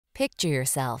Picture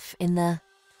yourself in the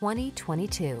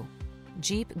 2022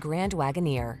 Jeep Grand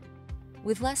Wagoneer.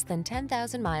 With less than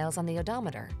 10,000 miles on the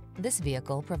odometer, this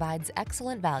vehicle provides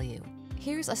excellent value.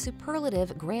 Here's a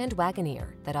superlative Grand Wagoneer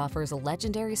that offers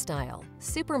legendary style,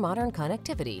 super modern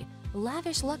connectivity,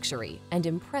 lavish luxury, and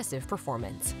impressive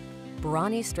performance.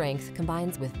 Brawny strength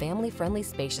combines with family-friendly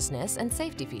spaciousness and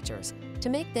safety features to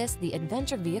make this the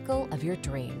adventure vehicle of your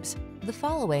dreams. The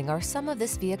following are some of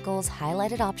this vehicle's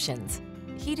highlighted options: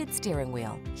 heated steering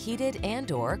wheel, heated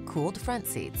and/or cooled front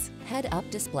seats, head-up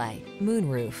display,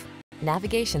 moonroof,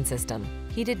 navigation system,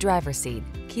 heated driver's seat,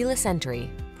 keyless entry,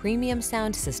 premium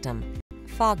sound system,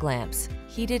 fog lamps,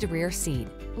 heated rear seat.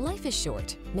 Life is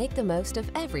short. Make the most of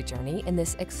every journey in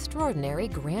this extraordinary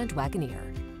Grand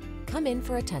Wagoneer. Come in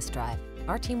for a test drive.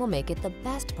 Our team will make it the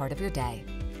best part of your day.